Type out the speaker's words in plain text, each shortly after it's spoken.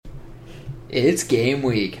It's game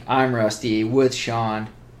week. I'm Rusty with Sean.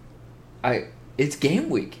 It's game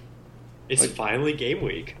week. It's finally game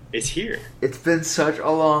week. It's here. It's been such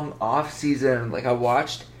a long off season. I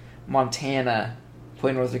watched Montana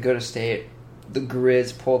play North Dakota State. The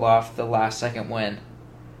Grizz pulled off the last second win.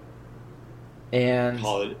 And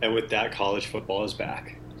with that, college football is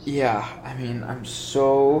back. Yeah, I'm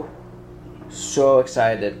so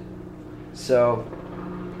excited. So,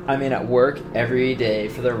 at work every day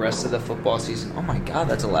for the rest of the football season. Oh my god,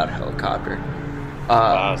 that's a loud helicopter.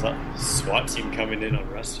 SWAT team coming in on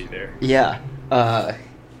Rusty there. Yeah. God,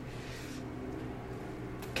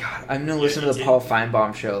 I'm going to listen to the Paul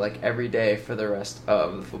Feinbaum show every day for the rest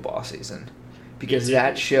of the football season. Because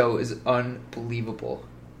that show is unbelievable.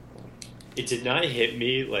 It did not hit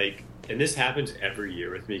me, and this happens every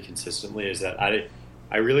year with me consistently, is that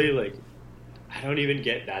I really, I don't even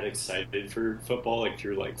get that excited for football,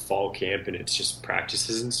 through, fall camp and it's just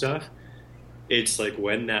practices and stuff. It's,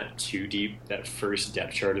 when that first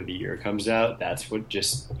depth chart of the year comes out, that's what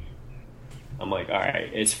just, I'm all right,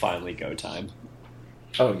 it's finally go time.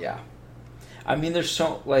 Oh, yeah. There's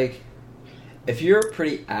so, if you're a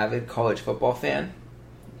pretty avid college football fan,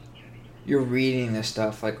 you're reading this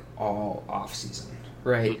stuff, all off-season,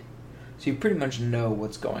 right? So you pretty much know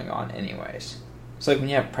what's going on anyways. It's when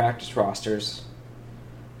you have practice rosters,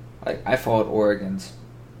 I followed Oregon's,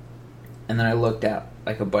 and then I looked at,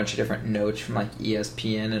 a bunch of different notes from,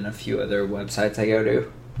 ESPN and a few other websites I go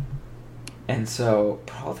to. And so,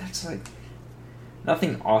 bro, that's,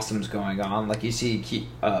 nothing awesome's going on. You see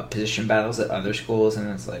position battles at other schools,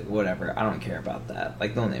 and it's whatever. I don't care about that.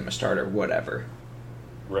 They'll name a starter, whatever.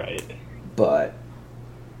 Right. But,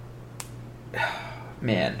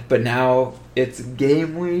 man, now it's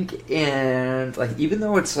game week, and, even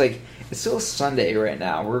though it's, it's still Sunday right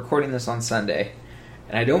now. We're recording this on Sunday,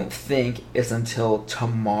 and I don't think it's until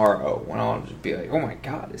tomorrow when I'll just be oh my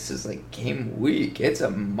god, this is, game week. It's a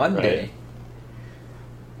Monday. Right.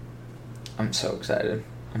 I'm so excited.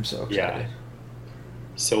 Yeah.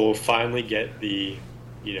 So we'll finally get the,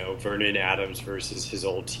 Vernon Adams versus his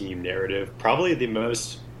old team narrative. Probably the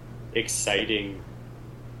most exciting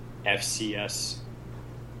FCS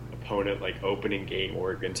opponent, opening game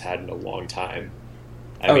Oregon's had in a long time.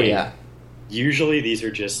 I mean, yeah. Usually these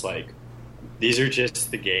are just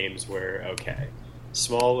the games where, okay,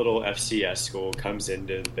 small little FCS school comes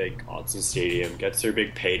into the big Autzen Stadium, gets their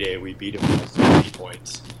big payday, we beat them by 30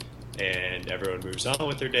 points, and everyone moves on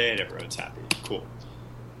with their day and everyone's happy. Cool.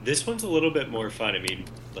 This one's a little bit more fun.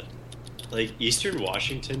 Eastern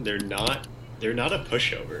Washington, they're not a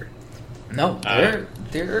pushover. No,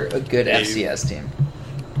 they're a good FCS team.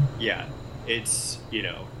 Yeah, it's,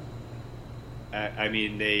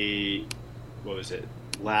 what was it?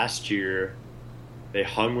 Last year, they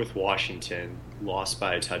hung with Washington, lost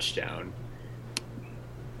by a touchdown.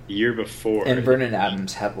 The year before... And Vernon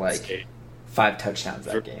Adams had, 5 touchdowns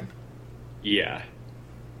that game. Yeah.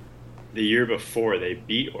 The year before, they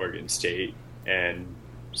beat Oregon State, and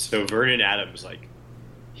so Vernon Adams,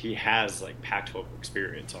 he has, Pac-12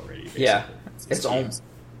 experience already, basically. Yeah.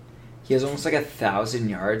 He has almost 1,000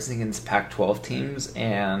 yards against Pac-12 teams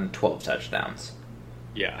and 12 touchdowns.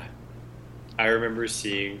 Yeah. I remember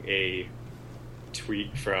seeing a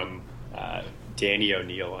tweet from Danny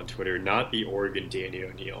O'Neill on Twitter, not the Oregon Danny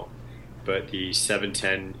O'Neill, but the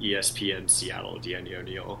 710 ESPN Seattle Danny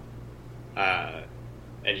O'Neill.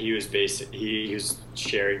 And he was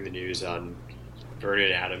sharing the news on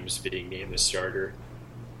Vernon Adams being named the starter.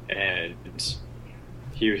 And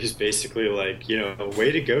he was basically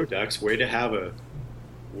way to go, Ducks, way to have a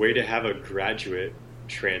graduate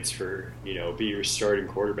transfer, be your starting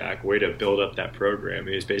quarterback, way to build up that program.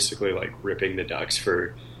 He was basically ripping the Ducks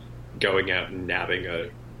for going out and nabbing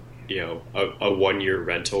a 1-year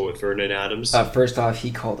rental with Vernon Adams. First off,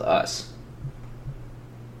 he called us.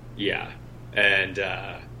 Yeah. And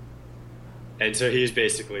so he was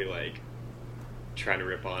basically trying to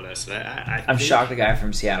rip on us. And I'm shocked the guy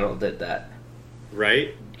from Seattle did that.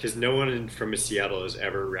 Right? Because no one from Seattle has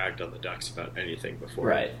ever ragged on the Ducks about anything before.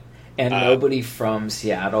 Right. And nobody from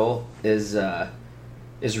Seattle is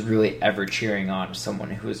really ever cheering on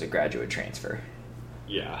someone who is a graduate transfer.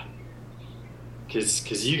 Yeah.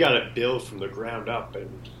 Because you got to build from the ground up,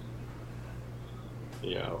 and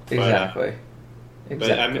Exactly.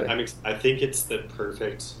 But I think it's the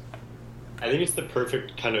perfect. I think it's the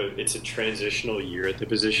perfect kind of. It's a transitional year at the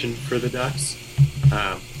position for the Ducks.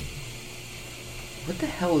 What the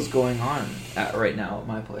hell is going on right now at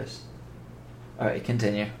my place? All right,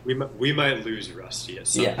 continue. We might lose Rusty at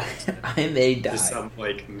some point. I may die. To some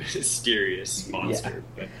mysterious monster.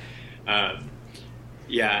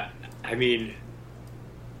 Yeah. But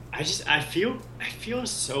I I feel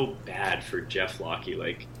so bad for Jeff Lockie.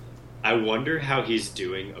 Like, I wonder how he's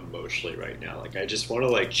doing emotionally right now. Like, I just want to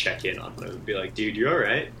like check in on him and be like, dude, you all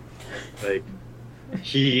right? Like,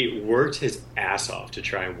 he worked his ass off to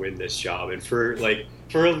try and win this job, and for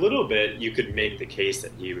a little bit, you could make the case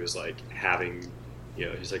that he was like having,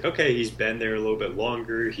 he's like, okay, he's been there a little bit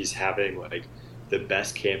longer. He's having like the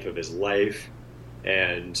best camp of his life,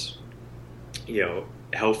 and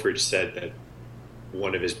Helfrich said that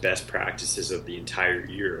one of his best practices of the entire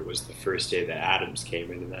year was the first day that Adams came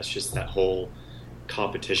in, and that's just that whole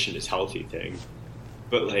competition is healthy thing.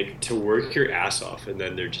 But like, to work your ass off and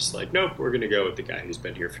then they're just like, nope, we're gonna go with the guy who's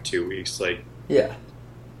been here for 2 weeks. Like, yeah,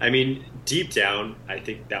 I mean, deep down, I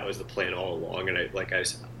think that was the plan all along. And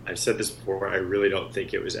I've said this before, I really don't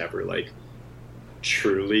think it was ever like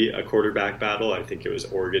truly a quarterback battle. I think it was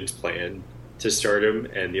Oregon's plan to start him,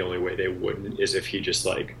 and the only way they wouldn't is if he just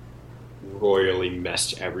like royally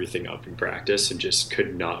messed everything up in practice and just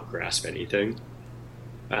could not grasp anything.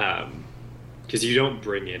 Because you don't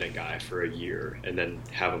bring in a guy for a year and then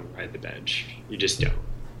have him ride the bench. You just don't.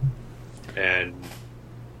 And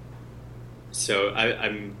so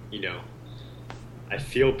I'm I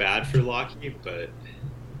feel bad for Lockie, but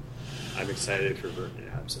I'm excited for Vernon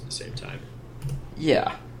Adams at the same time.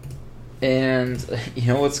 Yeah. And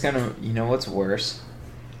what's worse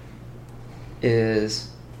is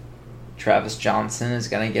Travis Johnson is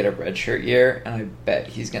going to get a redshirt year, and I bet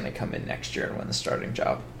he's going to come in next year and win the starting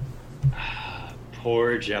job.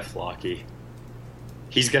 Poor Jeff Lockie.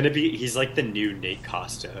 He's like the new Nate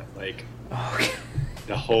Costa, like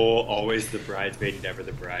the whole always the bridesmaid, never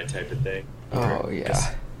the bride type of thing. Oh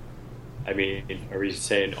yeah. I mean, are we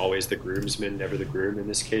saying always the groomsman, never the groom in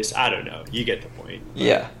this case? I don't know. You get the point.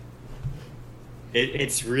 Yeah.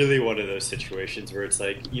 It's really one of those situations where it's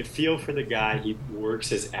like you feel for the guy. He works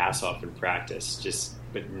his ass off in practice,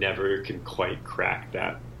 but never can quite crack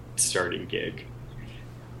that starting gig.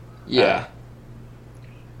 Yeah.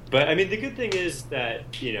 But I mean, the good thing is that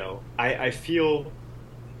I feel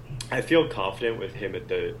confident with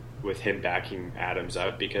him backing Adams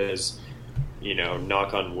up because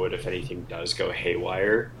knock on wood, if anything does go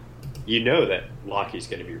haywire, that Lockie's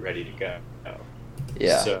going to be ready to go.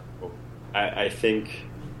 Yeah. So I think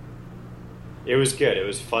it was good. It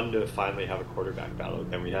was fun to finally have a quarterback battle,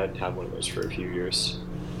 and we hadn't had one of those for a few years.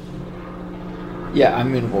 Yeah, I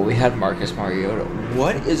mean, we had Marcus Mariota.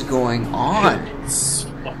 What is going on?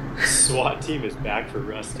 SWAT team is back for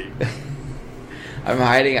Rusty. I'm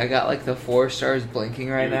hiding. I got like the 4 stars blinking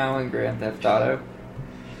right now in Grand Theft Auto.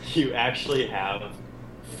 You actually have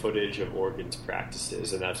footage of Oregon's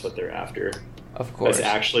practices, and that's what they're after. Of course. It's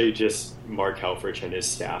actually just Mark Helfrich and his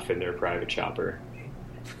staff in their private chopper.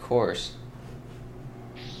 Of course.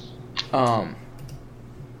 I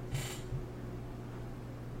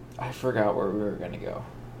forgot where we were going to go.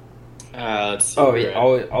 Let's see. Oh, yeah,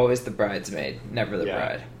 always the bridesmaid, never the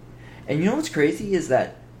bride. And you know what's crazy is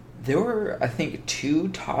that there were, I think, 2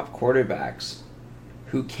 top quarterbacks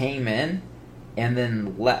who came in and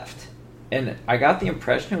then left. And I got the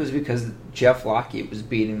impression it was because Jeff Lockie was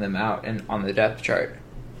beating them out and on the depth chart.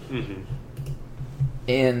 Mm-hmm.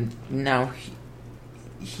 And now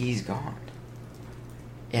he's gone.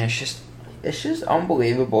 And it's just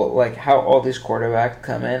unbelievable, like how all these quarterbacks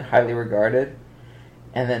come in highly regarded,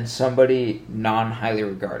 and then somebody non-highly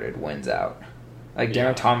regarded wins out. Like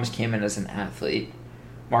Darren Thomas came in as an athlete.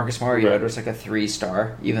 Marcus Mariota was like a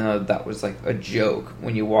 3-star, even though that was like a joke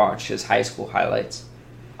when you watch his high school highlights.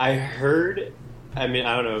 I heard. I mean,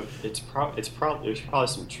 I don't know. There's probably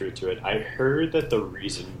some truth to it. I heard that the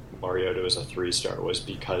reason Mariota was a 3-star was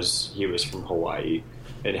because he was from Hawaii,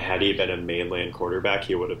 and had he been a mainland quarterback,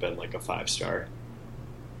 he would have been like a 5-star.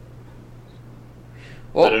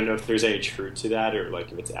 Well, I don't know if there's any truth to that or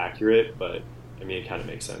like if it's accurate, but I mean, it kind of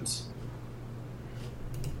makes sense.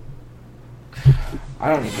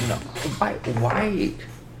 I don't even know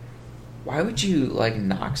why would you like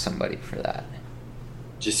knock somebody for that?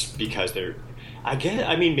 Just because they're,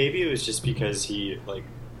 I mean, maybe it was just because he like,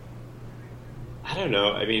 I don't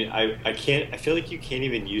know. I mean, I feel like you can't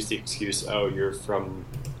even use the excuse, oh, you're from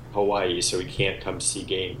Hawaii, so we can't come see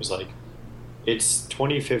games. Like, it's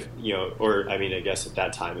 2015, or I mean, I guess at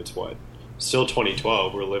that time it's still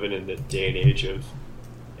 2012. We're living in the day and age of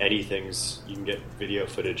anything's, you can get video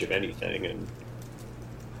footage of anything, and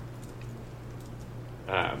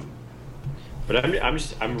but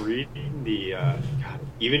I'm reading the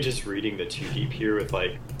even just reading the 2 deep here with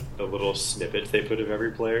like the little snippets they put of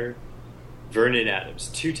every player. Vernon Adams,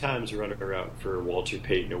 2 times runner-up for Walter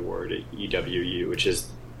Payton Award at EWU, which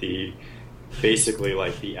is basically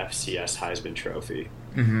like the FCS Heisman Trophy.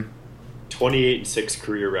 Mm-hmm. 28-6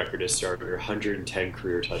 career record as starter, 110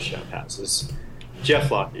 career touchdown passes. Jeff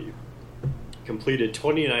Lockie completed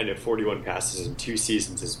 29 of 41 passes in 2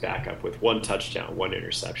 seasons as backup with 1 touchdown, 1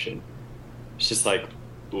 interception. It's just like,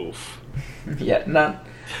 oof. Yeah,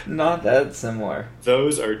 not that similar.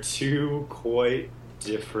 Those are 2 quite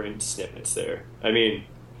different snippets there. I mean,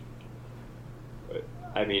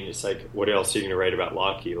 it's like, what else are you going to write about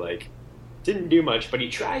Lockie? Like, didn't do much, but he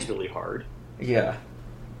tries really hard. Yeah.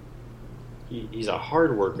 He's a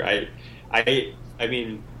hard worker. I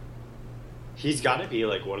mean, he's got to be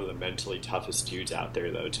like one of the mentally toughest dudes out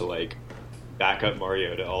there, though, to like back up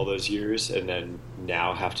Mariota all those years and then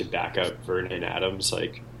now have to back up Vernon Adams.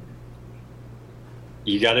 Like,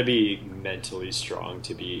 you got to be mentally strong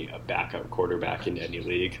to be a backup quarterback in any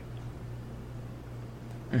league.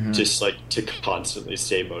 Mm-hmm. Just like to constantly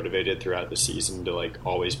stay motivated throughout the season, to like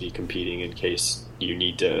always be competing in case you're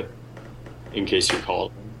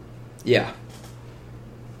called. Yeah.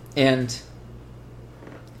 And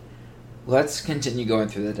let's continue going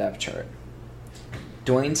through the depth chart.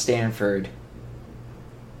 Dwayne Stanford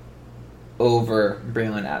over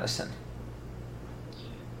Braylon Addison.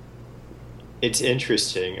 It's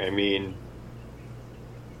interesting. I mean,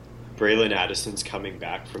 Braylon Addison's coming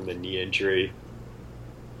back from the knee injury.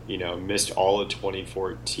 You know, missed all of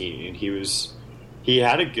 2014. He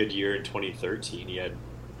had a good year in 2013. He had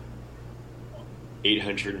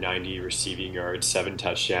 890 receiving yards, 7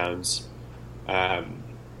 touchdowns.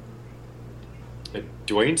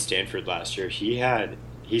 Dwayne Stanford last year,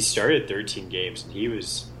 he started 13 games and he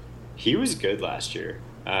was good last year.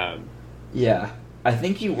 Yeah, I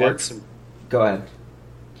think he worked some. Go ahead.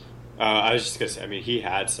 I was just gonna say, I mean, he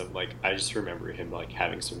had some, like, I just remember him like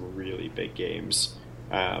having some really big games.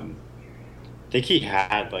 I think he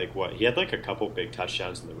had he had like a couple big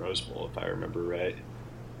touchdowns in the Rose Bowl, if I remember right.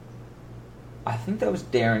 I think that was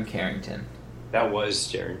Darren Carrington. That was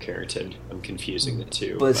Darren Carrington. I'm confusing the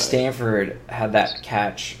two. But Stanford had that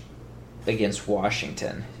catch against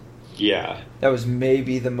Washington. Yeah. That was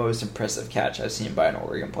maybe the most impressive catch I've seen by an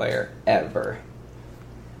Oregon player ever.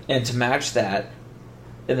 And to match that,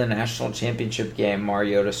 in the national championship game,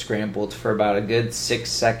 Mariota scrambled for about a good 6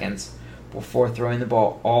 seconds before throwing the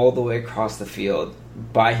ball all the way across the field.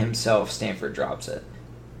 By himself, Stanford drops it.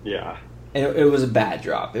 Yeah. And it was a bad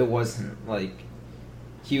drop. It wasn't like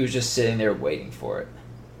he was just sitting there waiting for it.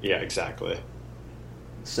 Yeah, exactly.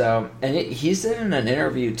 So, and he said in an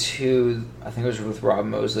interview too, I think it was with Rob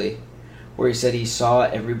Mosley, where he said he saw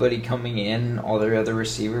everybody coming in, all their other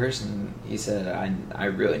receivers, and he said, I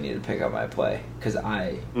really need to pick up my play, because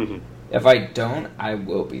if I don't, I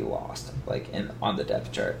will be lost, on the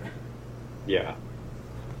depth chart. Yeah.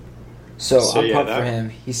 So I'm pumped for him.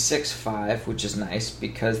 He's 6'5", which is nice,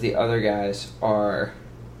 because the other guys are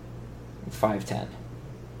 5'10".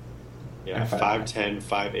 Yeah, 5'10",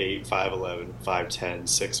 5'8", 5'11", 5'10",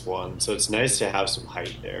 6'1". So it's nice to have some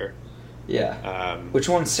height there. Yeah. Which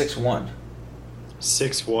one's 6'1"?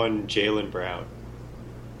 6'1", Jaylen Brown.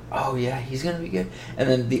 Oh, yeah, he's going to be good. And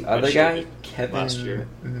then the other guy, Kevin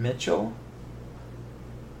Mitchell?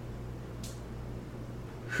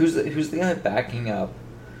 Who's the guy backing up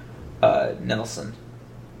Nelson?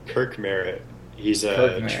 Kirk Merritt. He's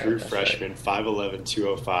a true freshman, right. 5'11",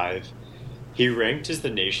 205. He ranked as the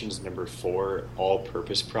nation's number 4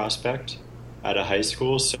 all-purpose prospect out of high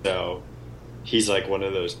school, so he's like one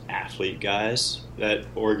of those athlete guys that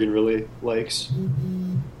Oregon really likes.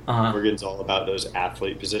 Uh-huh. Oregon's all about those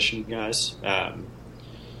athlete position guys.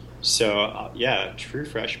 True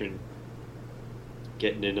freshman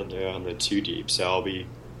getting in on the 2 deep. So I'll be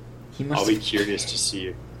curious to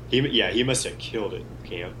see. He must have killed it in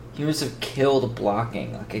camp. He must have killed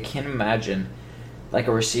blocking. I can't imagine a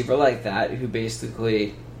receiver like that who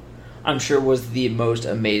basically, I'm sure, was the most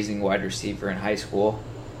amazing wide receiver in high school.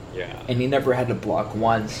 Yeah. And he never had to block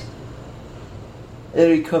once.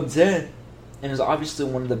 And he comes in and is obviously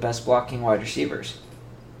one of the best blocking wide receivers.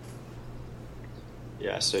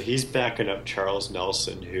 Yeah, so he's backing up Charles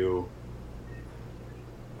Nelson, who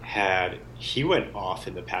he went off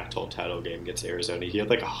in the Pac-12 title game against Arizona. He had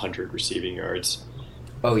 100 receiving yards.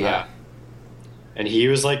 Oh, yeah. And he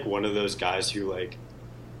was one of those guys who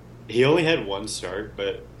he only had 1 start,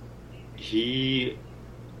 but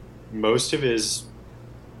most of his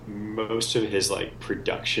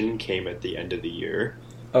production came at the end of the year.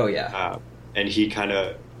 Oh yeah. And he turned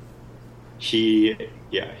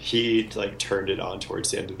it on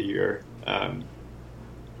towards the end of the year.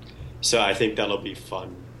 So I think that'll be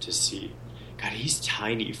fun to see. God, he's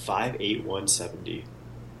tiny, 5'8", 170.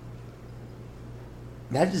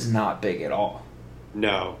 That is not big at all.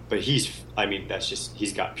 No, but he's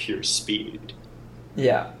got pure speed.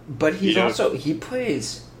 Yeah, but he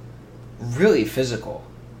plays really physical.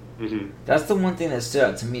 Mm-hmm. That's the one thing that stood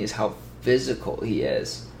out to me is how physical he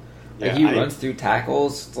is. Like he runs through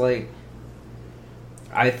tackles. Like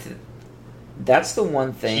that's the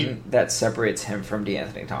one thing that separates him from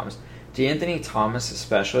DeAnthony Thomas. DeAnthony Thomas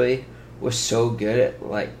especially was so good at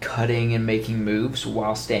like cutting and making moves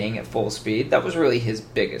while staying at full speed. That was really his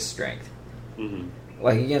biggest strength. Mm-hmm.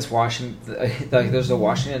 Like against Washington, like there's a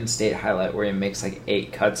Washington State highlight where he makes like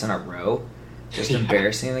 8 cuts in a row, just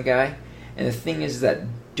embarrassing the guy. And the thing is that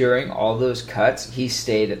during all those cuts, he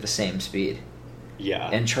stayed at the same speed. Yeah.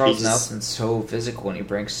 And Charles Nelson's so physical and he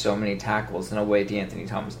breaks so many tackles in a way DeAnthony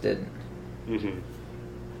Thomas didn't. Mm-hmm.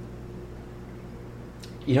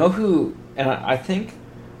 You know who? And I think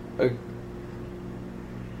a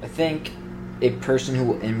person who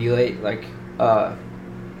will emulate like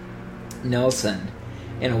Nelson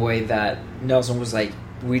in a way that Nelson was like,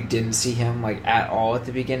 we didn't see him like at all at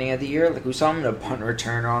the beginning of the year. Like we saw him in a punt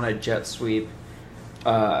return on a jet sweep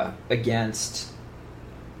against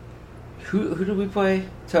who did we play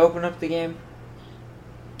to open up the game?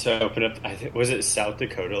 To open up, was it South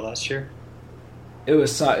Dakota last year? It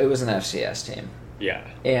was an FCS team. Yeah,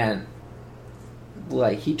 and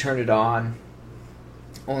like he turned it on.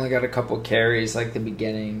 Only got a couple carries like the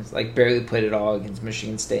beginnings, like barely played at all against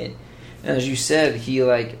Michigan State. And as you said, he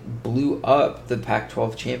like blew up the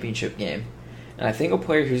Pac-12 championship game. And I think a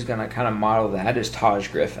player who's going to kind of model that is Taj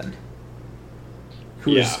Griffin,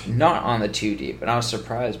 who is not on the 2 deep. And I was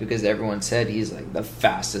surprised because everyone said he's like the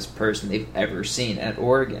fastest person they've ever seen at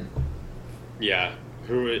Oregon. Yeah,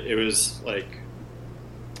 it was like,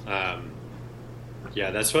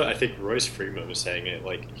 that's what I think Royce Freeman was saying. It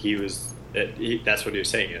like that's what he was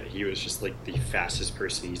saying. He was just like the fastest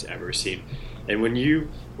person he's ever seen. And when you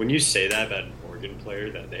say that about an Oregon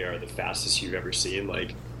player, that they are the fastest you've ever seen,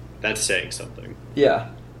 like that's saying something.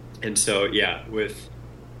 Yeah. And so with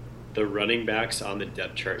the running backs on the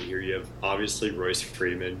depth chart here, you have obviously Royce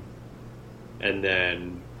Freeman, and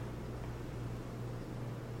then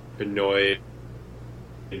Benoit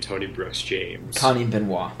and Tony Brooks James. Connie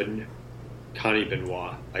Benoit. Connie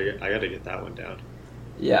Benoit. I got to get that one down.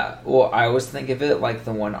 Yeah, well, I always think of it like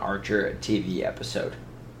the one Archer TV episode.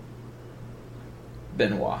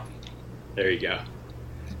 Benoit. There you go.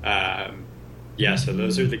 So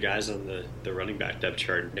those are the guys on the running back depth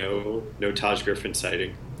chart. No Taj Griffin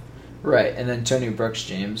sighting. Right, and then Tony Brooks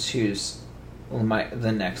James, who's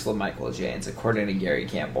the next LaMichael James, according to Gary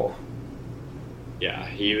Campbell. Yeah,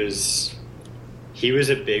 he was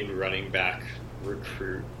a big running back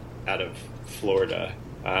recruit out of Florida.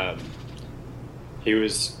 He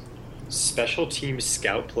was special teams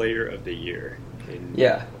scout player of the year in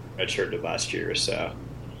redshirted last year or so.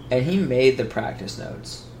 And he made the practice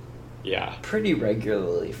notes. Yeah. Pretty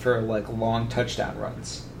regularly for like long touchdown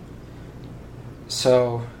runs.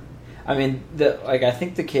 So, I mean, I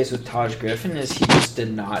think the case with Taj Griffin is he just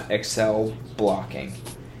did not excel blocking.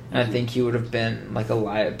 And I think he would have been like a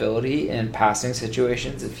liability in passing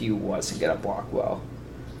situations if he wasn't going to block well.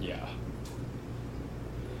 Yeah.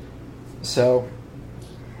 So,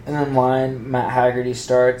 and then line, Matt Haggerty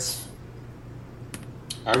starts.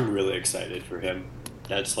 I'm really excited for him.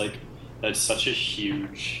 That's such a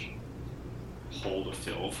huge hole to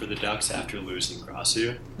fill for the Ducks after losing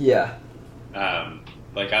Grasu. Yeah.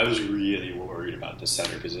 I was really worried about the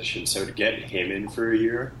center position. So to get him in for a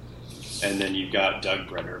year, and then you've got Doug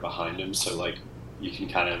Brenner behind him, so like you can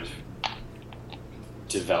kind of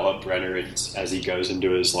develop Brenner as he goes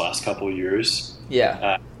into his last couple of years.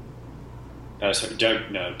 Yeah.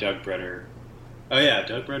 Doug Brenner. Oh yeah,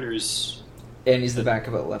 Doug Brenner's. And he's the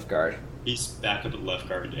backup at left guard. He's backup at left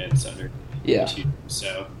guard and center. Yeah.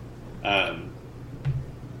 So, and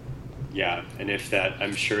if that,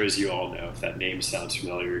 I'm sure as you all know, if that name sounds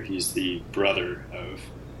familiar, he's the brother of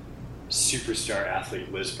superstar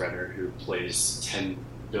athlete Liz Brenner, who plays 10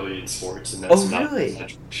 billion sports, and that's not really?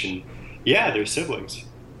 Exaggeration. Yeah, they're siblings.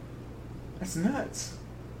 That's nuts.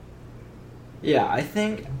 Yeah, I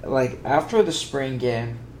think after the spring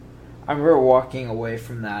game, I remember walking away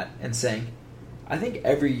from that and saying, I think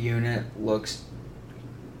every unit looks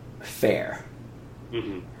fair.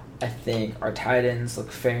 Mm-hmm. I think our tight ends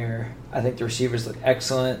look fair. I think the receivers look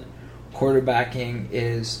excellent. Quarterbacking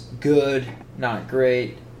is good, not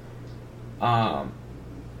great. The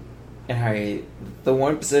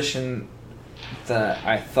one position that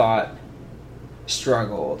I thought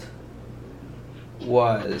struggled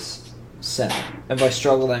was center. And by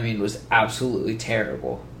struggled, I mean was absolutely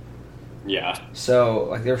terrible. Yeah.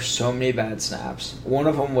 So there were so many bad snaps. One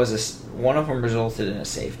of them resulted in a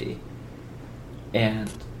safety, and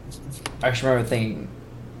I just remember thinking,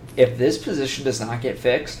 if this position does not get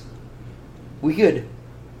fixed, we could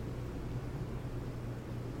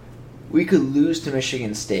lose to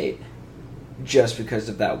Michigan State just because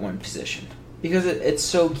of that one position. Because it's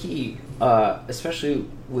so key, especially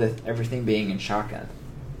with everything being in shotgun.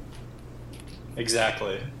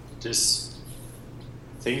 Exactly. Just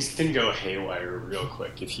things can go haywire real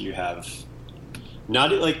quick if you have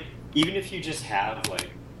not like even if you just have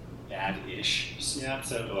like bad-ish snaps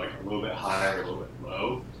that are like a little bit high or a little bit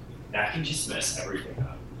low, that can just mess everything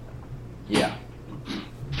up. Yeah.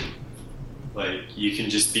 Like you can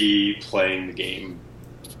just be playing the game,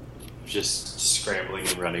 just scrambling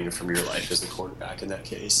and running from your life as a quarterback in that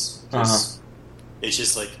case. It's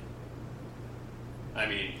just like, I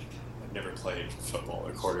mean, I've never played football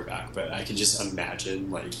or quarterback, but I can just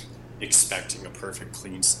imagine like expecting a perfect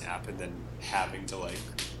clean snap and then having to like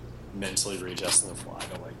mentally readjust on the fly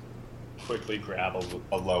to like quickly grab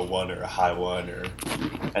a low one or a high one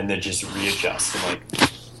and then just readjust, and like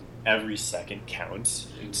every second counts.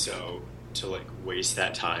 And so to like waste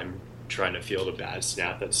that time trying to field a bad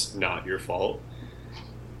snap that's not your fault,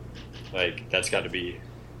 like that's got to be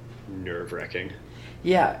nerve-wracking.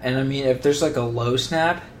 Yeah, and I mean, if there's like a low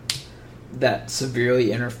snap that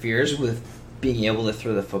severely interferes with being able to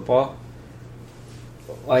throw the football,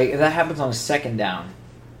 like if that happens on a second down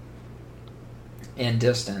and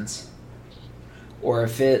distance, or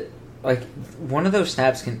if it, like, one of those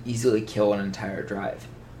snaps can easily kill an entire drive.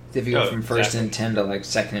 If you go from first and 10 to like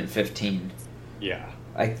second and 15. Yeah.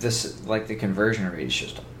 Like this, like the conversion rate is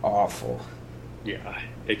just awful. Yeah,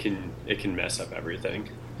 it can mess up everything.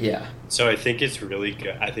 Yeah. So I think it's really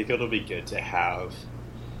good. I think it'll be good to have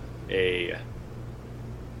a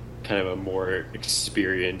kind of a more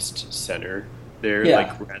experienced center there,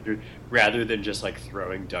 like rather than just like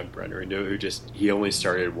throwing Doug Brenner into it, he only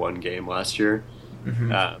started one game last year.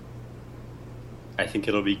 Mm-hmm. I think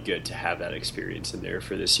it'll be good to have that experience in there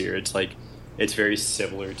for this year. It's like it's very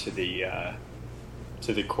similar to the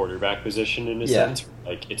quarterback position in a sense.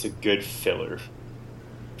 Like it's a good filler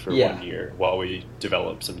for 1 year while we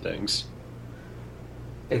develop some things.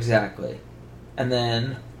 Exactly. And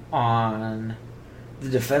then on the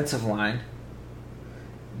defensive line,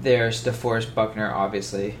 there's DeForest Buckner,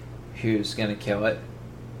 obviously, who's going to kill it.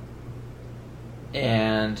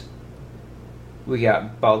 And we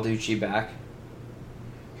got Balducci back,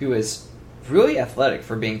 who is really athletic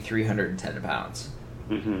for being 310 pounds.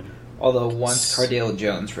 Mm-hmm. Although once Cardale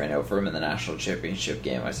Jones ran over him in the national championship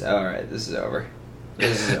game, I said, all right, this is over.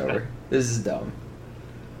 This is over. This is dumb.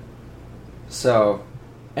 So,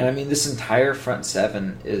 and I mean, this entire front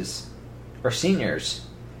seven are seniors,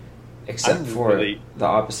 except for the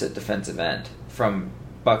opposite defensive end from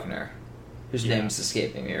Buckner, whose name is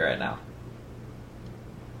escaping me right now.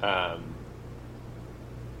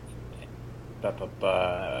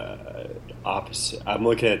 Opposite. I'm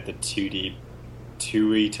looking at the 2D,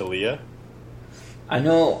 Tui Talia. I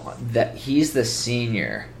know that he's the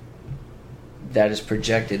senior that is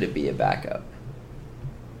projected to be a backup.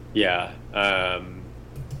 Yeah.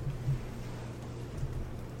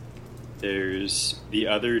 There's the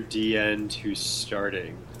other D end who's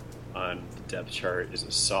starting on the depth chart is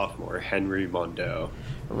a sophomore, Henry Mondo.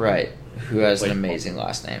 Right, who has an amazing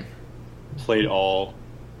last name. Played all.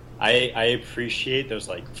 I appreciate those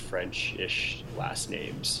like French-ish last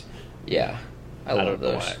names. Yeah, I love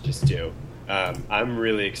those. Know why, I just do. I'm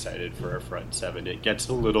really excited for our front seven. It gets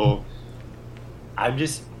a little.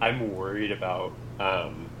 I'm worried about.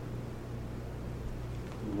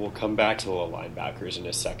 We'll come back to the linebackers in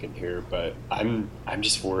a second here, but I'm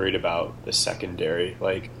just worried about the secondary.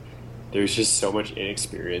 Like, there's just so much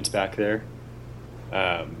inexperience back there.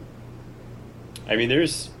 I mean,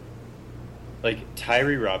 there's like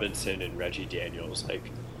Tyree Robinson and Reggie Daniels. Like,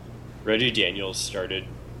 Reggie Daniels started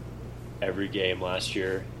every game last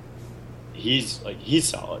year. He's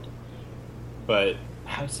solid, but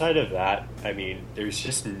outside of that, I mean, there's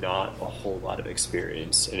just not a whole lot of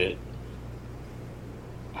experience in it.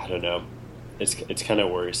 I don't know. It's kind of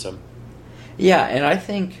worrisome. Yeah, and I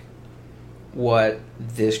think what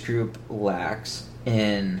this group lacks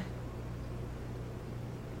in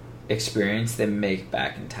experience, they make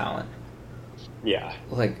back in talent. Yeah.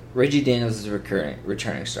 Like, Reggie Daniels is a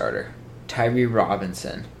returning starter. Tyree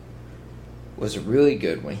Robinson was really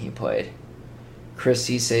good when he played. Chris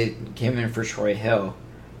Cisse came in for Troy Hill.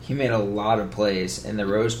 He made a lot of plays in the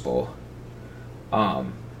Rose Bowl.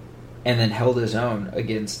 And then held his own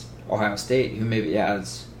against Ohio State, who maybe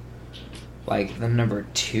has like the number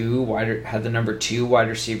 2 wide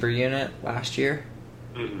receiver unit last year.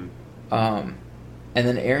 Mm-hmm. And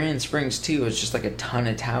then Arian Springs too was just like a ton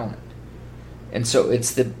of talent. And so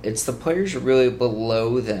it's the players really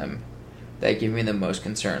below them that give me the most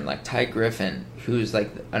concern. Like Ty Griffin, who's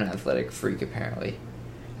like an athletic freak apparently,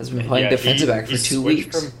 has been playing defensive back for 2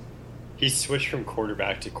 weeks. He switched from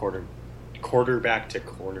quarterback to cornerback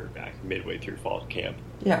midway through fall camp.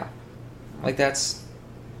 Yeah, like that's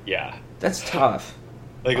tough.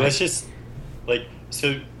 Like let's just like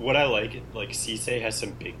so. What I like Cisse has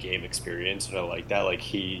some big game experience, and I like that. Like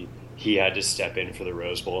he had to step in for the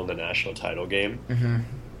Rose Bowl in the national title game. Mm-hmm.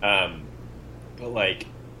 But like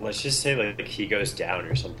let's just say like he goes down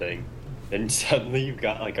or something, then suddenly you've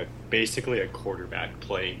got like basically a quarterback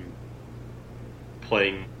playing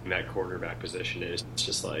that quarterback position. Is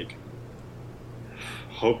just like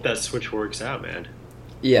hope that switch works out, man.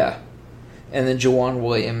 Yeah, and then Jawan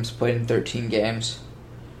Williams played in 13 games.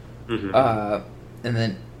 Mm-hmm. And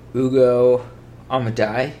then Ugo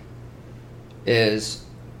Amadai is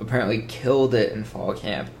apparently killed it in fall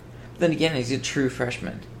camp. But then again, he's a true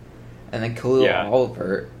freshman. And then Khalil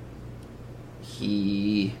Oliver,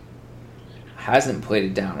 he hasn't played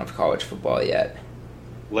it down of college football yet.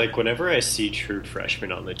 Like, whenever I see true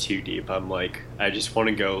freshmen on the 2 deep, I'm like, I just want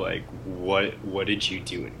to go, like, what did you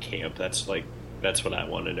do in camp? That's what I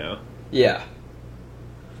want to know. Yeah.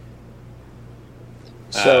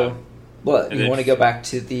 So, you want to go back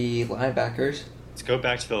to the linebackers? Let's go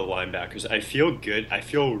back to the linebackers. I feel good. I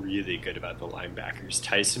feel really good about the linebackers.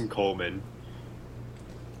 Tyson Coleman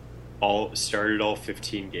started all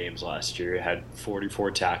 15 games last year, had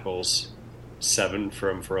 44 tackles, 7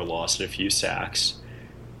 for a loss and a few sacks.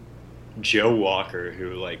 Joe Walker,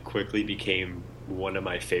 who like quickly became one of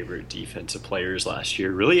my favorite defensive players last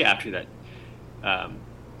year. Really, after that,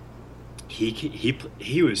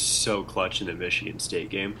 he was so clutch in the Michigan State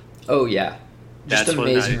game. Oh yeah, just that's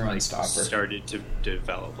amazing when I run stopper. Started to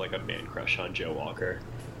develop like a man crush on Joe Walker.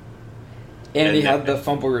 And he had the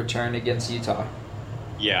fumble return against Utah.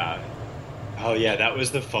 Yeah. Oh yeah, that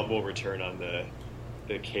was the fumble return on the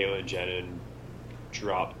Kalen Jenin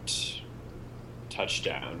dropped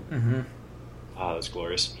touchdown. Mm-hmm. Oh, that was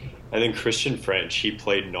glorious. And then Christian French, he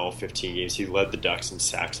played in all 15 games. He led the Ducks in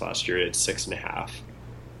sacks last year at 6.5.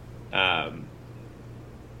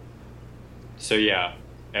 So yeah,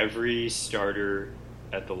 every starter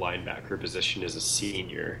at the linebacker position is a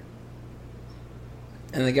senior.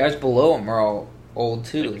 And the guys below him are all old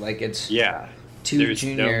too. Like it's two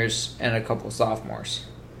juniors and a couple sophomores.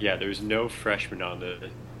 Yeah, there's no freshmen on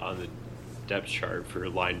the depth chart for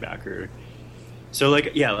linebacker. So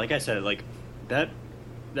like I said, like that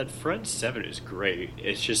front seven is great.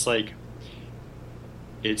 It's just like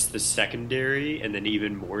it's the secondary, and then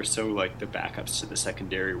even more so like the backups to the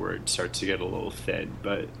secondary where it starts to get a little thin.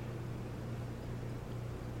 But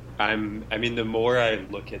I mean, the more I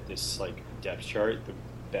look at this like depth chart, the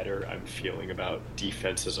better I'm feeling about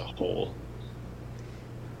defense as a whole.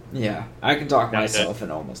 Yeah, I can talk myself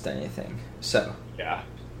in almost anything. So yeah,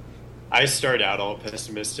 I start out all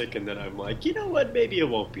pessimistic, and then I'm like, you know what? Maybe it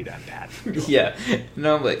won't be that bad. Yeah,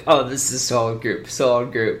 no, I'm like, oh, this is a solid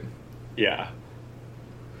group. Yeah.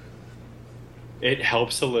 It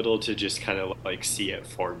helps a little to just kind of like see it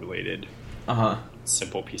formulated.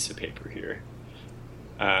 Simple piece of paper here.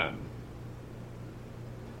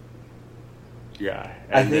 Yeah.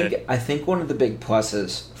 I think one of the big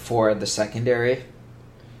pluses for the secondary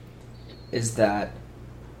is that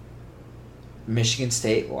Michigan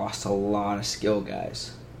State lost a lot of skill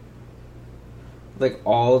guys. Like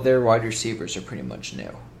all of their wide receivers are pretty much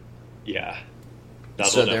new. Yeah.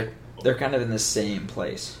 So they're kind of in the same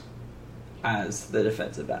place as the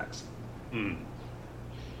defensive backs. Mm.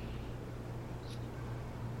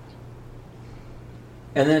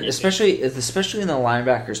 And then especially in the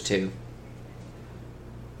linebackers too.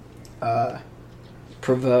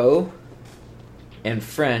 Prevost and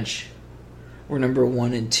French were number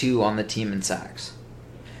 1 and 2 on the team in sacks.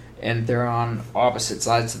 And they're on opposite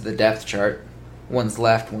sides of the depth chart. One's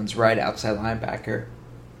left, one's right outside linebacker.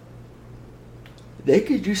 They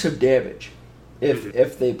could do some damage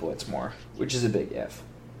if they blitz more, which is a big if.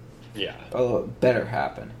 Yeah. Although it better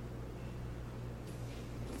happen.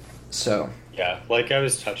 So. Yeah, like I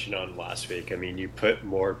was touching on last week, I mean, you put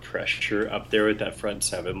more pressure up there with that front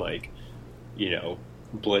seven, like, you know,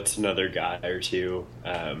 blitz another guy or two,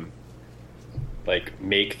 like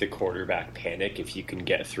make the quarterback panic if you can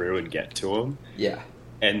get through and get to him. Yeah.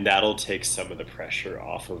 And that'll take some of the pressure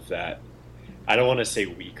off of that. I don't want to say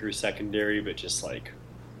weaker secondary, but just like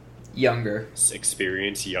younger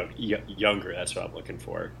experience, younger. That's what I'm looking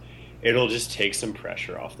for. It'll just take some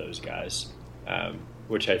pressure off those guys,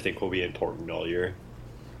 which I think will be important all year.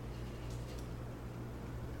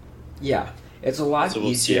 Yeah, it's a lot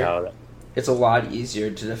easier. it's a lot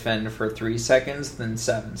easier to defend for 3 seconds than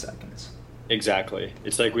 7 seconds. Exactly.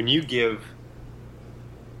 It's like when you give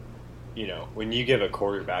a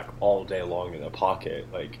quarterback all day long in the pocket,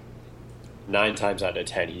 like 9 times out of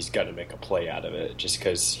 10, he's going to make a play out of it just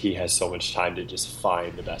because he has so much time to just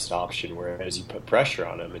find the best option. Whereas you put pressure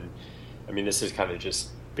on him, and I mean, this is kind of just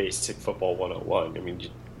basic football 101. I mean, you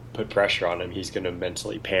put pressure on him, he's going to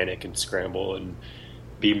mentally panic and scramble and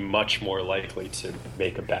be much more likely to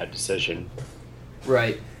make a bad decision.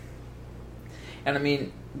 Right. And I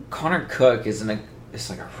mean, Connor Cook is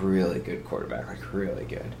like a really good quarterback, like really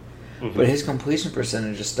good. Mm-hmm. But his completion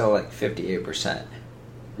percentage is still like 58%.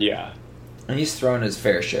 Yeah. And he's thrown his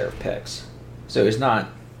fair share of picks. So he's not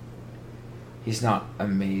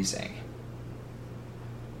amazing.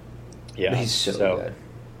 Yeah. But he's so good.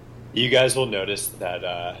 You guys will notice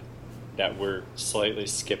that we're slightly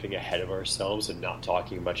skipping ahead of ourselves and not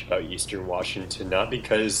talking much about Eastern Washington, not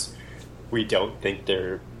because we don't think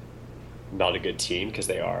they're not a good team, because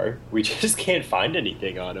they are. We just can't find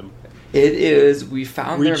anything on them. It is. We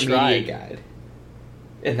found their media guide.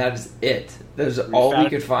 And that is it. That is all we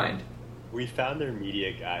could find. We found their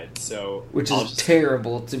media guide, which is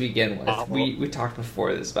terrible to begin with. We talked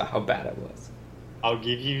before this about how bad it was. I'll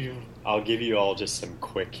give you all just some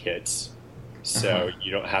quick hits, so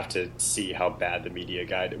you don't have to see how bad the media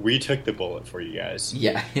guide. We took the bullet for you guys.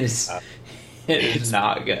 Yeah, it is. It is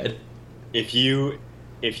not good. If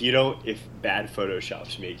bad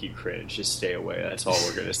photoshops make you cringe, just stay away. That's all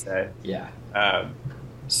we're gonna say. Yeah.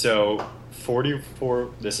 So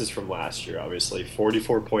 44. This is from last year, obviously.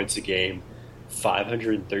 44 points a game,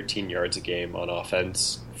 513 yards a game on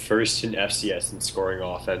offense. First in FCS in scoring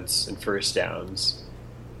offense and first downs.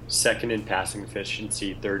 Second in passing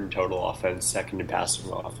efficiency, third in total offense, second in passing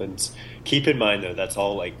offense. Keep in mind though, that's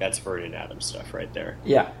Vernon Adams stuff right there.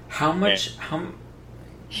 Yeah.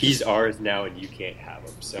 He's ours now, and you can't have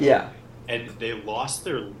him. So yeah. And they lost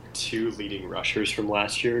their 2 leading rushers from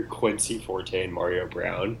last year, Quincy Forte and Mario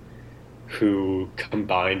Brown, who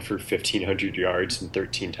combined for 1,500 yards and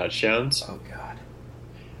 13 touchdowns. Oh, God.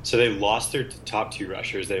 So they lost their top 2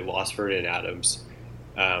 rushers. They lost Vernon Adams.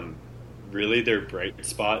 Really, their bright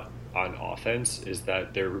spot on offense is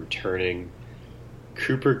that they're returning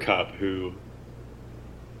Cooper Kupp, who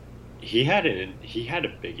he had a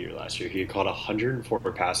big year last year. He had caught 104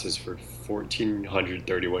 passes for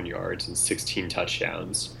 1,431 yards and 16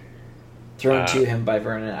 touchdowns. Thrown to him by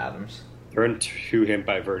Vernon Adams. And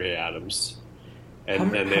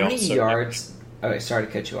then they also... How many yards... Okay, sorry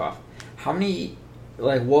to cut you off. How many...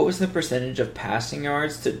 what was the percentage of passing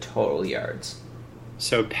yards to total yards?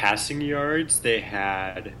 So passing yards, they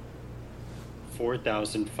had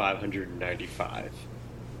 4,595.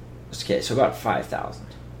 Okay, so about 5,000.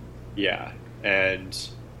 Yeah, and...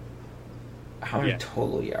 How many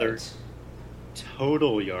total yards?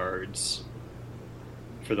 Total yards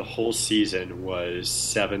for the whole season was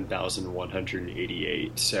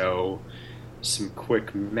 7,188. So, some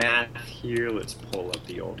quick math here. Let's pull up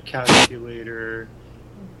the old calculator.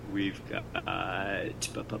 We've got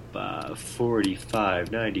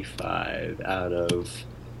 45.95 out of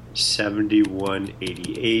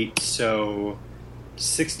 71.88. So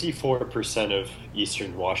 64% of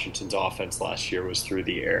Eastern Washington's offense last year was through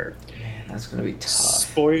the air. Man, that's going to be tough.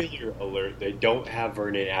 Spoiler alert, they don't have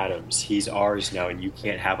Vernon Adams. He's ours now, and you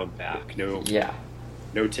can't have him back. No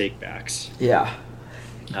take-backs. Yeah.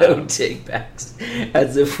 No take-backs.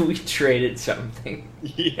 As if we traded something.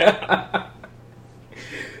 Yeah.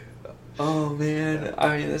 Oh, man.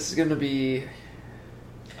 I mean, this is going to be...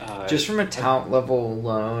 just from a talent level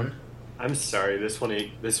alone... I'm sorry, this one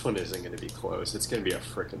isn't going to be close. It's going to be a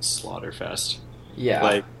freaking slaughter fest.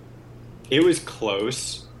 Yeah. It was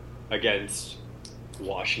close against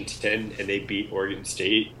Washington, and they beat Oregon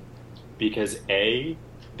State because A,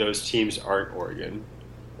 those teams aren't Oregon.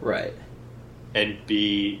 Right. And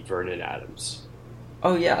B, Vernon Adams.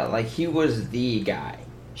 Oh, yeah, he was the guy.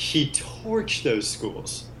 He torched those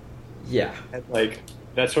schools. Yeah. And,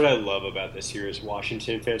 that's what I love about this year is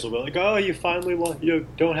Washington fans will be like, oh, you finally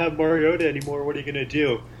don't have Mariota anymore. What are you going to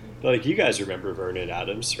do? But, you guys remember Vernon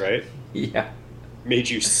Adams, right? Yeah. Made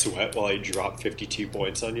you sweat while he dropped 52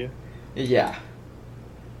 points on you? Yeah.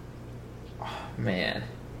 Oh, man.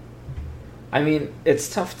 I mean,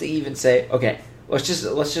 it's tough to even say, okay, let's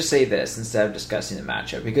just say this instead of discussing the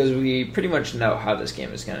matchup, because we pretty much know how this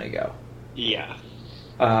game is going to go. Yeah.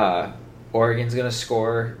 Oregon's going to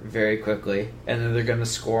score very quickly, and then they're going to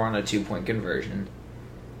score on a 2-point conversion.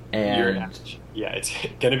 And it's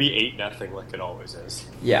going to be 8-0 like it always is.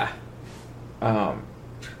 Yeah.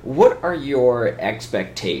 What are your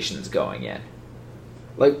expectations going in?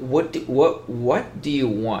 What do you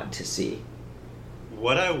want to see?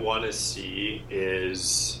 what I want to see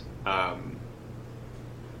is, I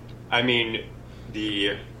mean,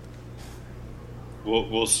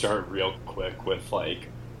 we'll start real quick with like,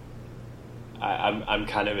 I'm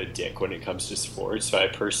kind of a dick when it comes to sports, so I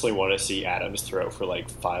personally want to see Adams throw for like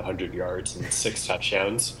 500 yards and 6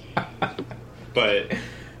 touchdowns. But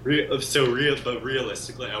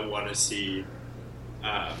realistically, I want to see.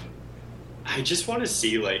 I just want to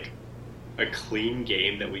see like a clean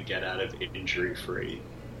game that we get out of injury free.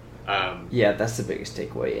 Yeah, that's the biggest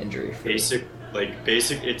takeaway: injury free.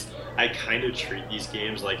 Basic. It's I kind of treat these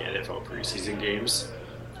games like NFL preseason games,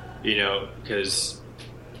 because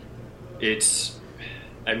it's.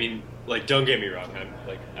 I mean, like, don't get me wrong.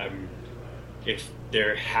 If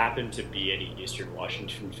there happen to be any Eastern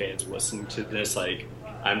Washington fans listening to this, like,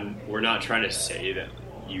 we're not trying to say that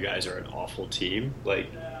you guys are an awful team. Like,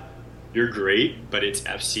 you're great, but it's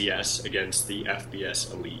FCS against the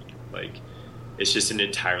FBS elite. Like, it's just an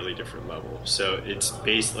entirely different level. So it's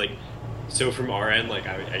so from our end, like,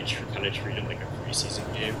 I kind of treat it like a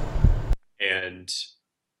preseason game. And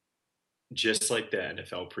just like the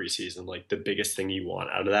NFL preseason, like, the biggest thing you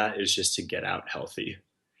want out of that is just to get out healthy.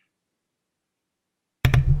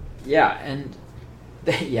 Yeah, and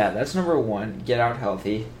that's number one, get out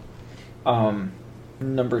healthy.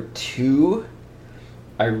 Number two,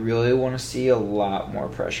 I really want to see a lot more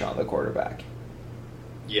pressure on the quarterback.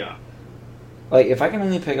 Yeah. Like, if I can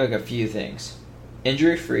only pick, like, a few things.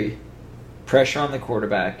 Injury-free, pressure on the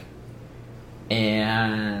quarterback,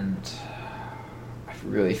 and I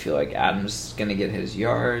really feel like Adams is going to get his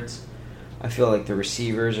yards. I feel like the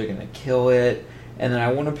receivers are going to kill it. And then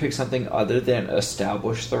I want to pick something other than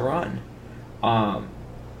establish the run. I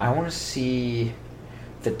want to see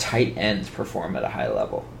the tight ends perform at a high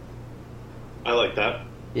level. I like that.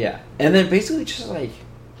 Yeah. And then basically just like,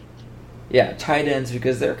 tight ends,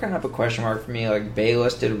 because they're kind of a question mark for me. Like,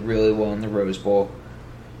 Bayless did really well in the Rose Bowl.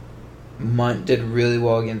 Munt did really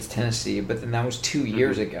well against Tennessee, but then that was 2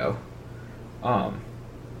 years ago. God,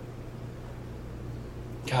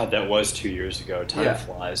 that was 2 years ago. Time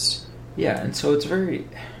flies. Yeah, and so it's really,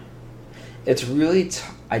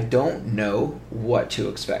 I don't know what to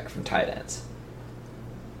expect from tight ends.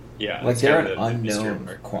 Yeah. Like, they're an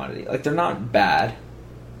unknown quantity. Like, they're not bad.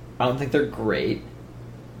 I don't think they're great.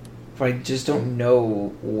 But I just don't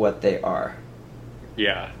know what they are.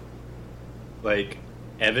 Yeah. Like,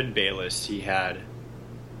 Evan Bayless, he had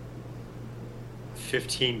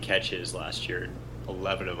 15 catches last year.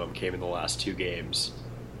 11 of them came in the last 2 games.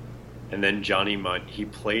 And then Johnny Munt, he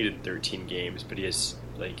played in 13 games, but he has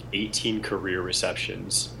like 18 career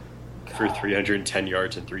receptions for 310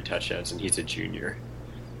 yards and 3 touchdowns, and he's a junior.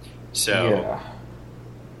 So,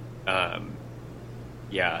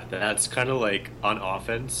 that's kind of like on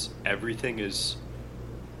offense, everything is,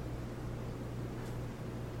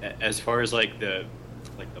 as far as like the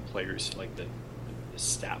players, like the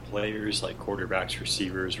stat players, like quarterbacks,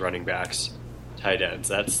 receivers, running backs, tight ends,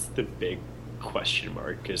 that's the big question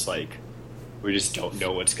mark, is like we just don't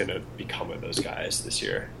know what's going to become of those guys this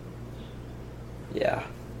year. Yeah.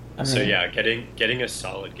 Getting a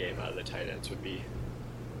solid game out of the tight ends would be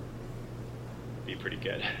pretty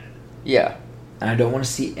good. Yeah. And I don't want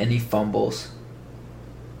to see any fumbles.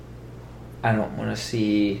 I don't want to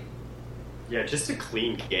see... Yeah, just a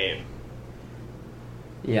clean game.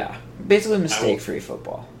 Yeah. Basically mistake-free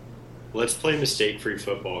football. Let's play mistake-free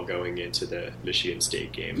football going into the Michigan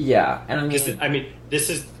State game. Yeah, and this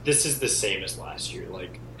is the same as last year.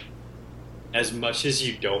 Like, as much as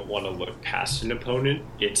you don't want to look past an opponent,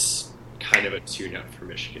 it's kind of a tune-up for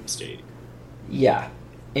Michigan State. Yeah,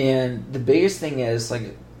 and the biggest thing is,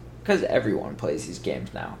 like, because everyone plays these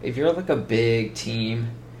games now. If you're like a big team,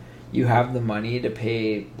 you have the money to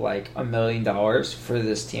pay like $1 million for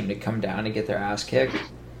this team to come down and get their ass kicked.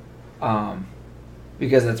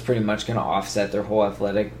 Because that's pretty much going to offset their whole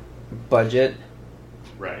athletic budget.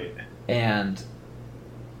 Right. And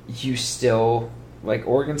you still... Like,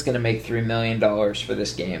 Oregon's going to make $3 million for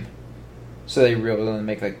this game. So they really only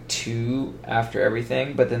make, like, 2 after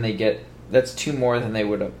everything. But then they get... That's 2 more than they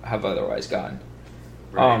would have otherwise gotten.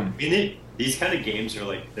 Right. I mean, these kind of games are,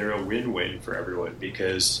 like... They're a win-win for everyone.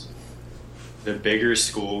 Because the bigger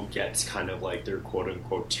school gets kind of, like, their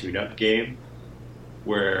quote-unquote tune-up game.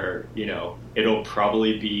 Where, it'll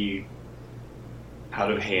probably be out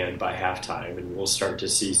of hand by halftime, and we'll start to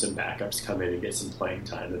see some backups come in and get some playing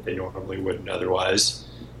time that they normally wouldn't otherwise.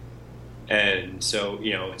 And so,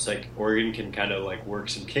 it's like Oregon can kind of like work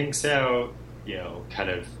some kinks out,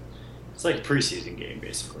 it's like a preseason game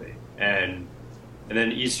basically. And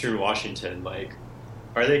then Eastern Washington, like,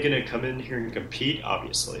 are they going to come in here and compete?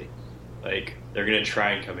 Obviously. Like, they're going to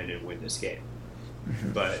try and come in and win this game.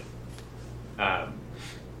 Mm-hmm. But at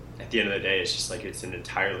the end of the day, it's just like it's an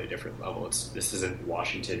entirely different level. This isn't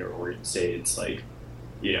Washington or Oregon State. It's like,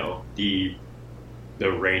 the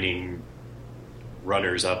reigning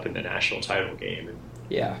runners up in the national title game, and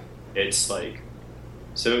Yeah. it's like,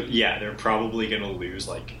 so yeah, they're probably going to lose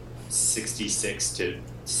like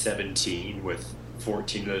 66-17 with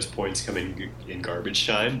 14 of those points coming in garbage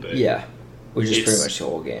time. But Yeah. Which is pretty much the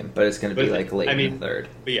whole game, but it's going to be like late in the third.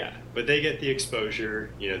 But yeah, but they get the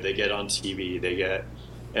exposure, they get on TV,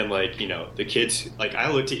 and like, the kids, like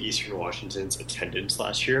I looked at Eastern Washington's attendance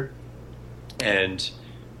last year, and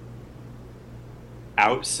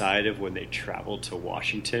outside of when they traveled to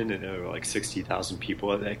Washington and there were like 60,000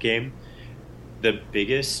 people at that game, the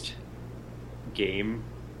biggest game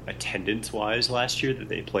attendance-wise last year that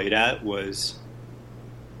they played at was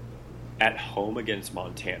at home against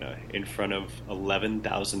Montana in front of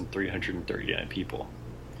 11,339 people.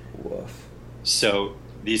 Woof. So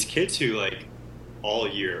these kids who like all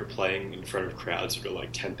year are playing in front of crowds that are like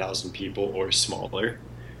 10,000 people or smaller,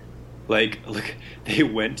 like, look, they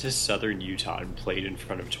went to Southern Utah and played in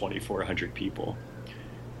front of 2,400 people.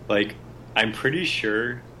 Like, I'm pretty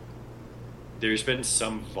sure there's been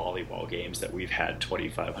some volleyball games that we've had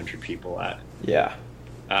 2,500 people at. Yeah.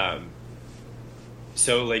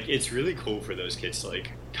 So, like, it's really cool for those kids to,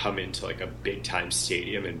 like, come into, like, a big-time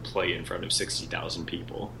stadium and play in front of 60,000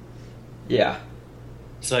 people. Yeah.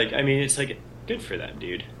 It's like, I mean, it's, like, good for them,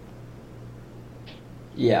 dude.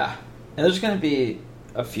 Yeah. And there's going to be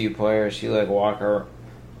a few players who, like, walk or...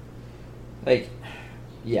 Like,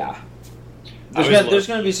 yeah. There's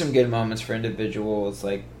going to be some good moments for individuals.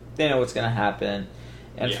 Like, they know what's going to happen.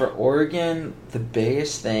 And for Oregon, the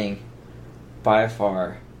biggest thing, by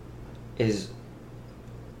far, is...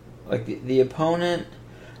 Like, the opponent,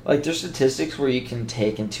 like, there's statistics where you can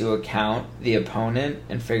take into account the opponent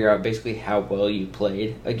and figure out basically how well you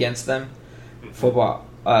played against them. Football,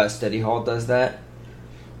 Study Hall does that.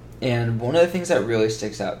 And one of the things that really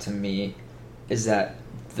sticks out to me is that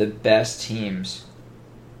the best teams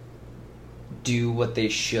do what they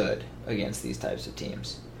should against these types of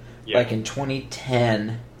teams. Yeah. Like in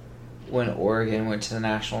 2010, when Oregon went to the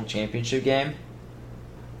national championship game,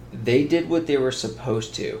 they did what they were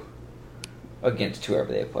supposed to against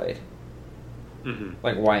whoever they played. Mm-hmm.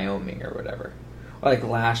 Like Wyoming or whatever. Like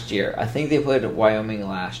last year. I think they played Wyoming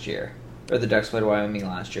last year. Or the Ducks played Wyoming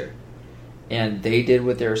last year. And they did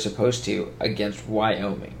what they were supposed to against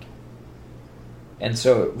Wyoming. And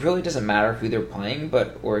so it really doesn't matter who they're playing,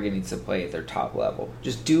 but Oregon needs to play at their top level.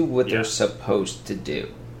 Just do what they're supposed to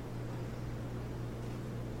do.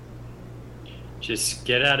 Just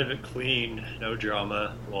get out of it clean, no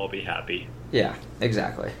drama, we'll all be happy. Yeah,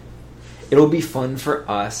 exactly. It'll be fun for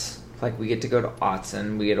us. Like, we get to go to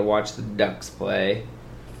Autzen, we get to watch the Ducks play.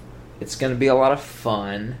 It's going to be a lot of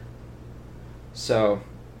fun. So,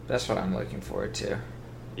 that's what I'm looking forward to.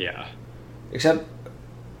 Yeah. Except,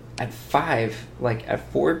 at 5, like, at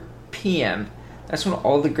 4 p.m., that's when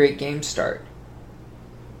all the great games start.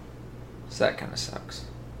 So that kind of sucks.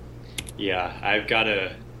 Yeah,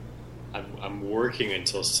 I'm working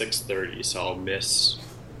until 6:30, so I'll miss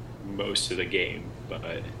most of the game,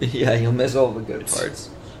 but yeah, you'll miss all the good parts.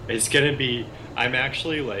 It's gonna be. I'm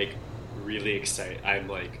actually like really excited. I'm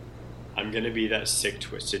gonna be that sick,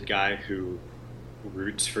 twisted guy who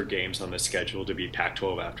roots for games on the schedule to be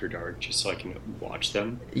Pac-12 after dark, just so I can watch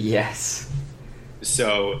them. Yes.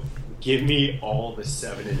 So give me all the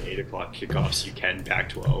 7 and 8 o'clock kickoffs you can,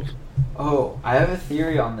 Pac-12. Oh, I have a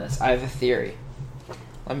theory on this.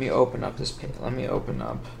 Let me open up this page. Let me open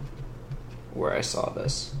up where I saw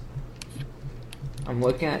this. I'm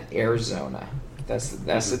looking at Arizona. That's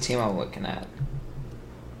the team I'm looking at.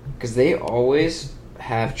 Because they always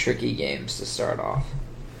have tricky games to start off.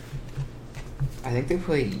 I think they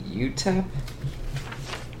play UTEP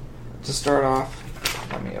to start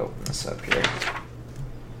off. Let me open this up here.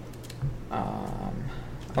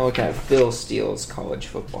 I'm looking at Phil Steele's college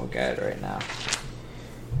football guide right now.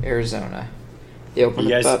 Arizona. They open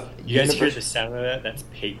you guys, up. You guys hear the sound of that? That's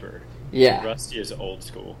paper. Yeah. Rusty is old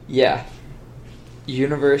school. Yeah.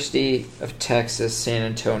 University of Texas, San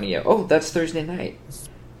Antonio. Oh, that's Thursday night.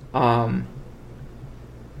 Didn't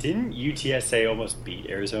UTSA almost beat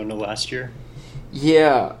Arizona last year?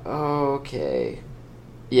 Yeah. Okay.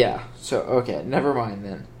 Yeah. So, okay. Never mind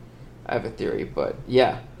then. I have a theory, but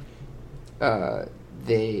yeah.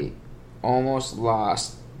 They almost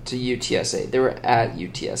lost to UTSA. They were at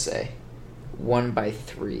UTSA. Won by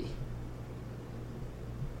 3.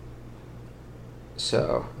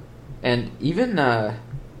 So, and even,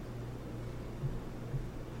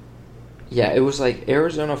 it was like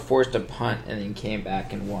Arizona forced a punt and then came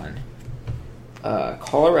back and won.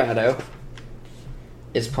 Colorado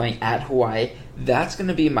is playing at Hawaii. That's going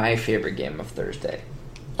to be my favorite game of Thursday,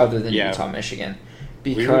 other than Utah, Michigan.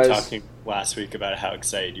 Because we were talking last week about how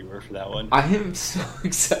excited you were for that one. I am so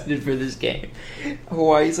excited for this game.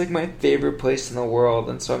 Hawaii's like my favorite place in the world,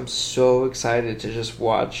 and so I'm so excited to just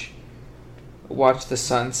watch the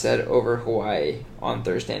sunset over Hawaii on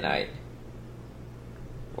Thursday night.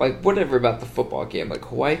 Like, whatever about the football game. Like,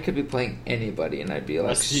 Hawaii could be playing anybody, and I'd be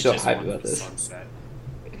like so hyped about this. Sunset.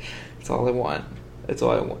 That's all I want. That's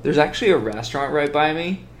all I want. There's actually a restaurant right by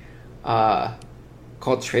me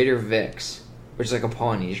called Trader Vic's, which is like a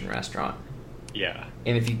Polynesian restaurant. Yeah.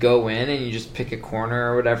 And if you go in and you just pick a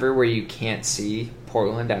corner or whatever where you can't see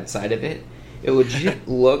Portland outside of it, it legit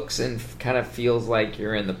looks and kind of feels like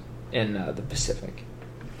you're in the Pacific.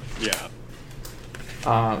 Yeah.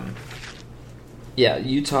 Yeah,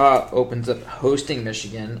 Utah opens up hosting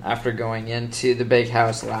Michigan after going into the Big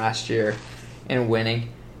House last year and winning.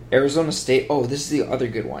 Arizona State, this is the other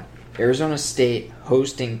good one. Arizona State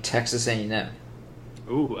hosting Texas A&M.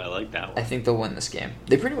 Ooh, I like that one. I think they'll win this game.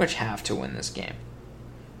 They pretty much have to win this game.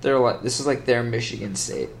 This is like their Michigan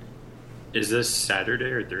State. Is this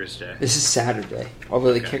Saturday or Thursday? This is Saturday,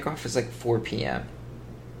 although the kickoff is like 4 p.m.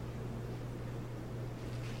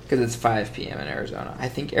 Because it's 5 p.m. in Arizona. I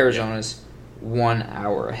think Arizona's 1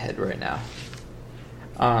 hour ahead right now.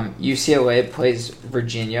 UCLA plays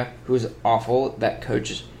Virginia, who is awful. That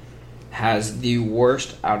coach has the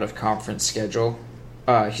worst out-of-conference schedule.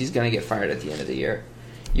 He's going to get fired at the end of the year.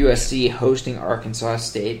 USC hosting Arkansas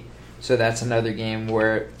State, so that's another game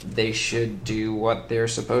where they should do what they're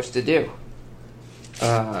supposed to do.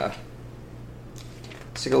 Let's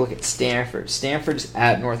take a look at Stanford. Stanford's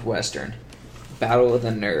at Northwestern. Battle of the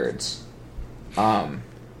Nerds.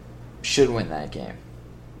 Should win that game.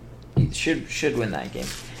 Should win that game.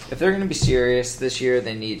 If they're going to be serious this year,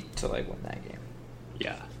 they need to win that game.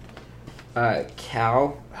 Yeah.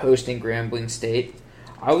 Cal hosting Grambling State.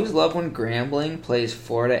 I always love when Grambling plays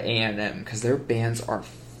Florida A&M because their bands are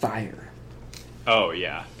fire. Oh,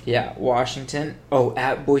 yeah. Yeah, Washington.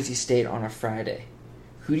 At Boise State on a Friday.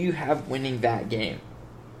 Who do you have winning that game?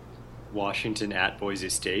 Washington at Boise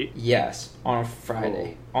State? Yes, on a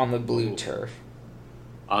Friday. On the blue turf.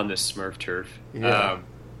 On the Smurf turf. Yeah.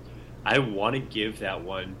 I want to give that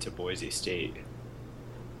one to Boise State.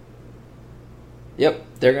 Yep,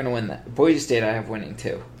 they're going to win that. Boise State I have winning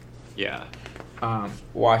too. Yeah.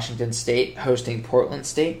 Washington State hosting Portland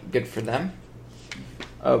State. Good for them.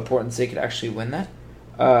 Portland State could actually win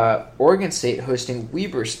that. Oregon State hosting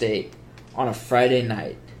Weber State on a Friday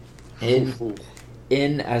night.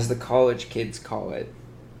 In, as the college kids call it,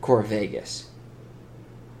 Corvegas.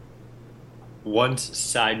 One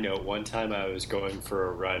side note, one time I was going for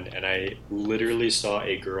a run and I literally saw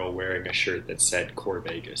a girl wearing a shirt that said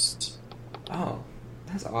Corvegas. Oh,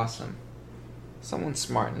 that's awesome. Someone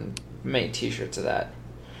smart and made t-shirts of that.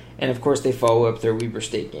 And of course they follow up their Weber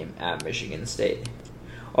State game at Michigan State.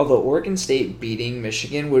 Although Oregon State beating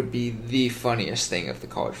Michigan would be the funniest thing of the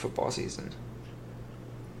college football season.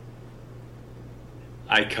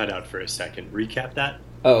 I cut out for a second. Recap that?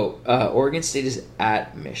 Oregon State is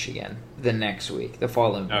at Michigan the next week, the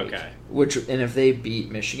following week. Okay. And if they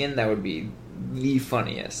beat Michigan, that would be the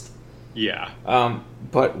funniest. Yeah.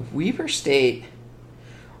 But Weber State,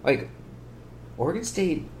 Oregon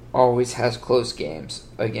State always has close games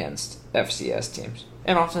against FCS teams,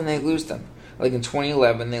 and often they lose them. Like in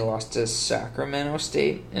 2011, they lost to Sacramento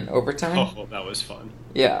State in overtime. Oh, that was fun.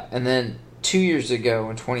 Yeah, and then 2 years ago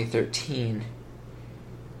in 2013,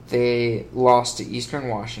 they lost to Eastern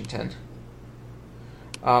Washington.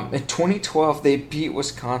 In 2012, they beat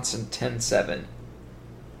Wisconsin 10-7.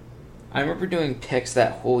 I remember doing picks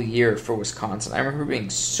that whole year for Wisconsin. I remember being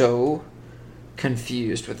so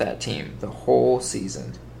confused with that team the whole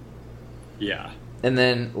season. Yeah. And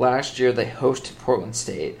then last year, they hosted Portland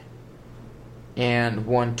State and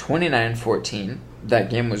won 29-14. That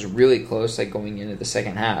game was really close, going into the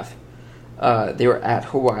second half. They were at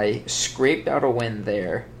Hawaii, scraped out a win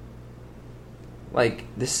there.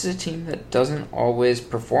 This is a team that doesn't always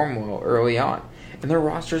perform well early on. And their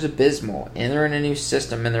roster is abysmal, and they're in a new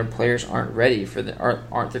system, and their players aren't ready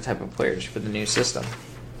aren't the type of players for the new system.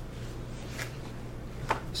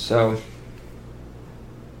 So,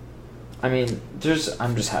 I'm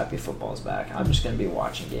just happy football's back. I'm just going to be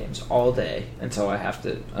watching games all day until I have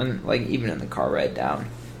to, even in the car ride down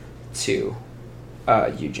to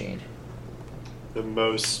Eugene. The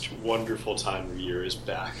most wonderful time of year is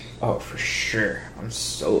back. Oh, for sure. I'm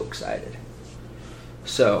so excited.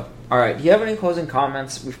 So, all right. Do you have any closing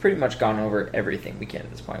comments? We've pretty much gone over everything we can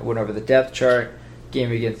at this point. Went over the depth chart,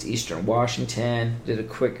 game against Eastern Washington, did a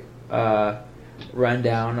quick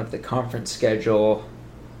rundown of the conference schedule.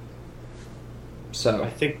 So I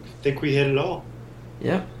think we hit it all.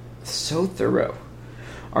 Yep. So thorough.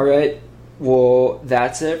 All right. Well,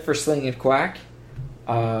 that's it for Slingin Quack.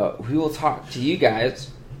 We will talk to you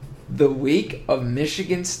guys the week of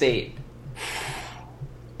Michigan State.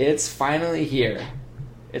 It's finally here.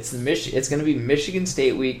 It's going to be Michigan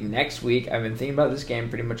State week next week. I've been thinking about this game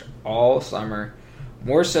pretty much all summer,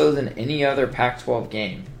 more so than any other Pac-12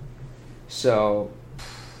 game. So,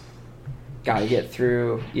 got to get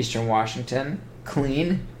through Eastern Washington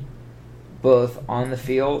clean, both on the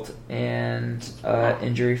field and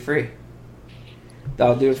injury-free.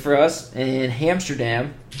 That'll do it for us in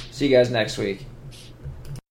Amsterdam. See you guys next week.